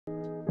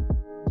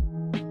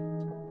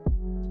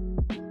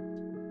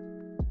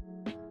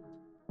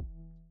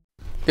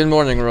Good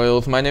morning,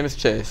 Royals. My name is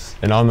Chase.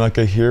 And I'm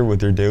Mecca here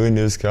with your daily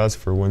newscast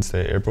for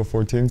Wednesday, April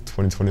 14th,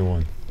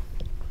 2021.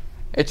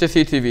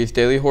 HSETV's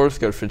daily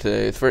horoscope for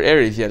today is for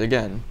Aries yet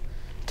again.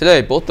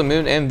 Today, both the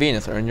moon and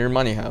Venus are in your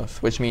money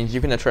house, which means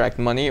you can attract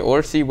money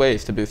or see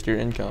ways to boost your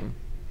income.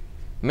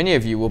 Many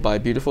of you will buy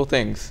beautiful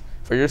things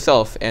for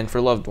yourself and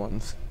for loved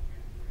ones.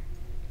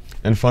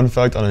 And fun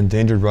fact on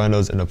endangered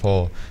rhinos in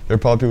Nepal, their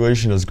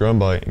population has grown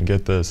by, and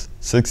get this,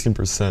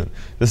 16%.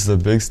 This is a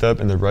big step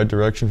in the right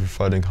direction for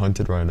fighting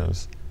hunted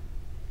rhinos.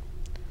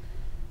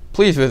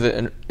 Please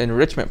visit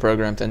enrichment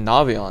programs and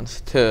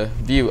Naviance to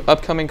view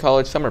upcoming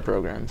college summer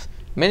programs.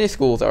 Many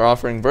schools are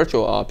offering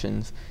virtual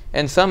options,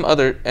 and some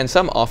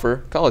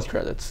offer college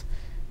credits.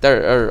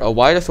 There are a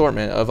wide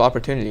assortment of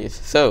opportunities,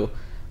 so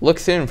look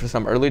soon for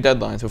some early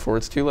deadlines before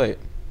it's too late.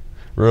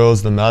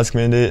 Royals, the mask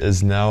mandate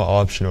is now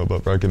optional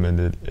but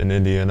recommended in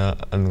Indiana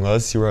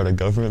unless you are at a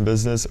government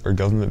business or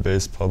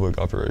government-based public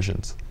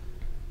operations.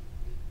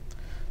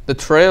 The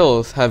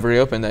trails have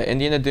reopened at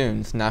Indiana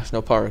Dunes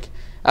National Park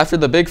after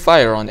the big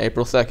fire on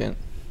April 2nd.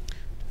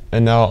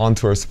 And now on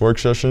to our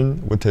sports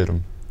session with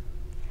Tatum.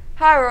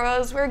 Hi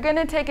Royals, we're going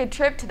to take a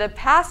trip to the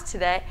past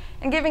today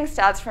and giving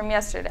stats from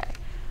yesterday.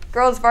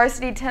 Girls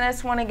varsity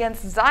tennis won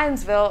against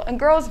Zionsville, and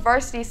girls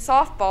varsity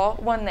softball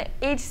won the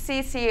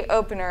HCC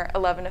opener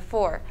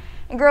 11-4.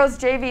 And girls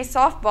JV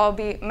softball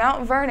beat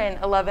Mount Vernon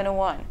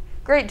 11-1.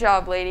 Great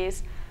job,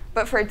 ladies.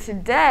 But for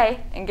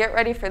today, and get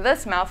ready for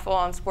this mouthful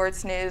on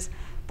sports news,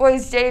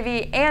 boys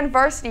JV and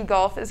varsity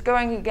golf is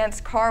going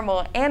against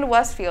Carmel and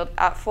Westfield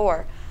at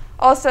 4.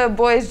 Also,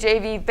 boys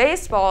JV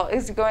baseball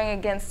is going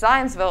against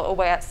Zionsville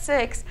away at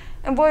 6,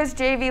 and boys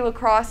JV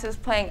lacrosse is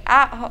playing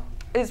at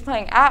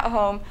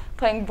home,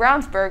 playing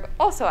Brownsburg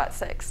also at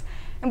 6.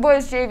 And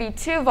boys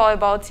JV2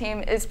 volleyball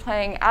team is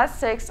playing at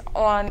 6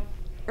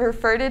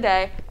 for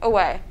today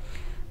away.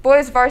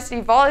 Boys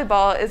varsity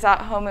volleyball is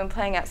at home and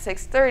playing at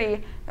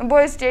 6:30, and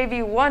boys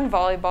JV1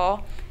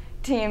 volleyball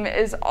team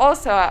is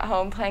also at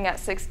home playing at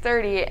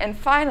 6:30. And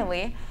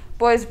finally,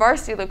 boys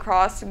varsity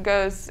lacrosse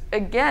goes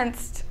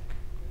against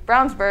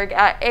Brownsburg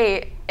at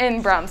 8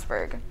 in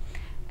Brownsburg.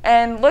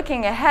 And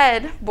looking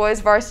ahead, boys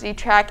varsity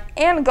track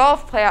and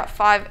golf play at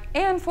 5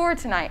 and 4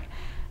 tonight.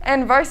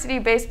 And varsity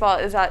baseball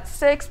is at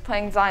 6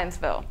 playing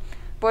Zionsville.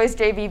 Boys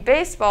JV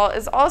baseball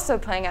is also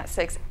playing at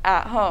 6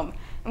 at home.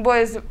 And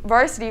boys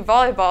varsity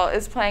volleyball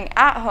is playing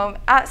at home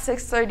at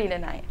 6:30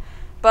 tonight.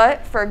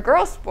 But for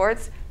girls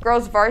sports,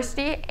 girls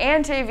varsity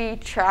and JV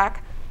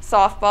track,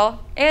 softball,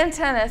 and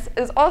tennis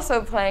is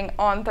also playing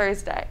on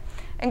Thursday.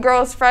 And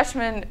girls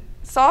freshman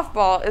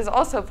softball is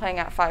also playing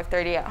at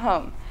 5:30 at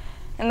home.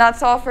 And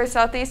that's all for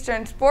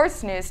Southeastern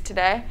Sports News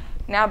today.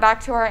 Now back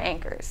to our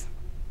anchors.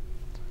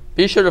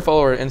 Be sure to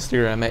follow our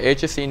Instagram at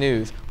HSE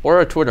News or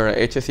our Twitter at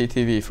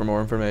HSETV for more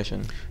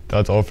information.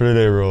 That's all for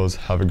today, Royals.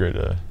 Have a great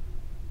day.